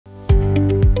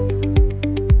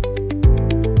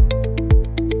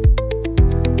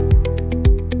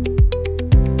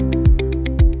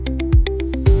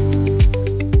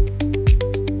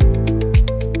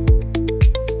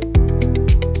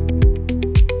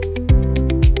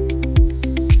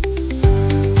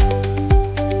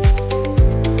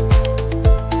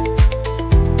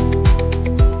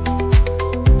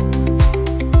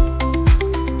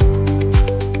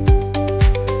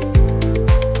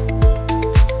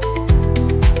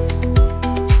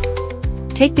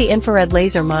Take the infrared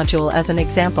laser module as an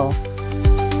example.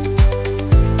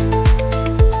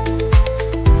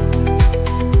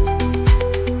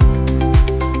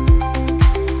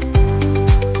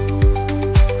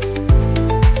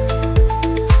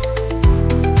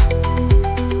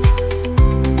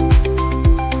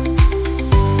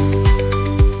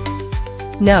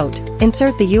 Note: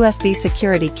 insert the USB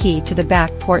security key to the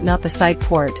back port, not the side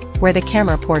port, where the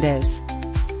camera port is.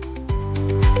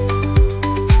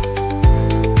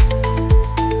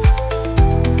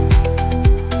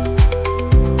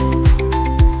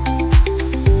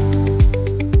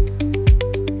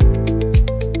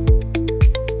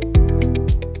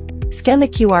 Scan the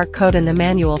QR code in the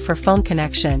manual for phone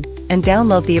connection, and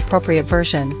download the appropriate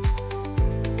version.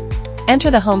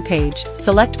 Enter the home page,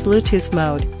 select Bluetooth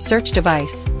mode, search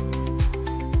device.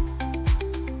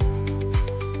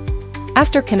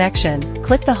 After connection,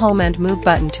 click the Home and Move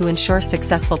button to ensure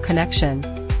successful connection.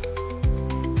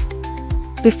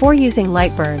 Before using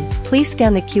Lightburn, please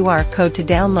scan the QR code to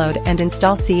download and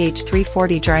install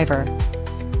CH340 driver.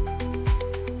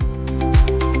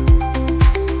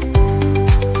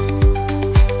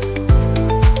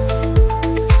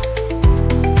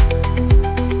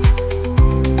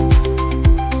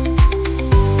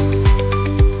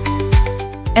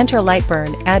 Enter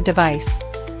Lightburn, add device.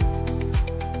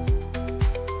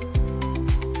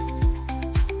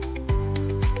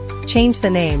 Change the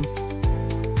name.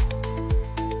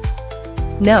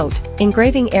 Note: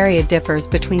 engraving area differs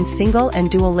between single and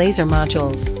dual laser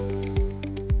modules.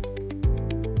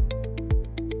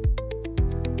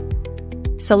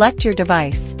 Select your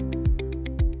device.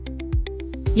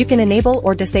 You can enable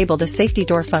or disable the safety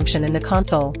door function in the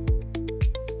console.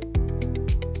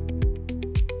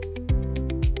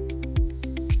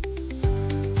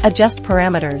 Adjust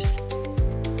parameters.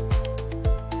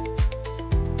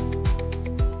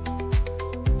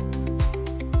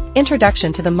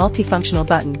 Introduction to the multifunctional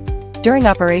button. During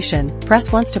operation,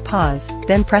 press once to pause,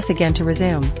 then press again to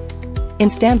resume. In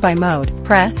standby mode,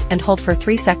 press and hold for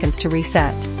 3 seconds to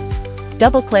reset.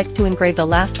 Double-click to engrave the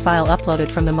last file uploaded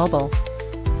from the mobile.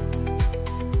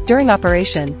 During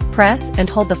operation, press and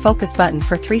hold the focus button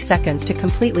for 3 seconds to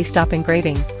completely stop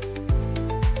engraving.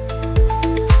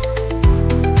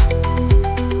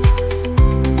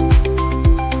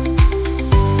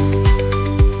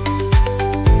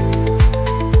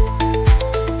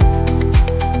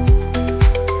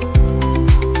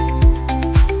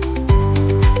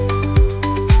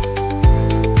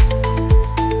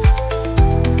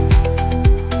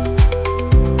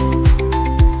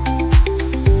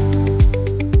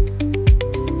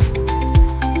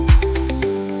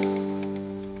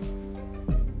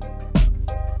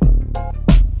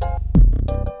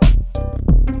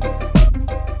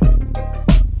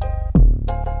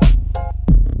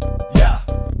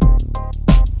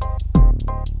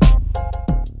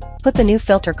 Put the new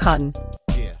filter cotton.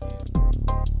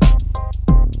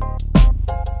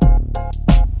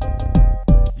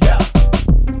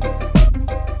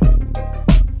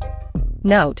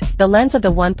 Note: the lens of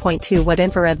the 1.2 watt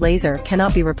infrared laser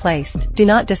cannot be replaced. Do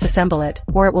not disassemble it,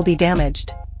 or it will be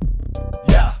damaged.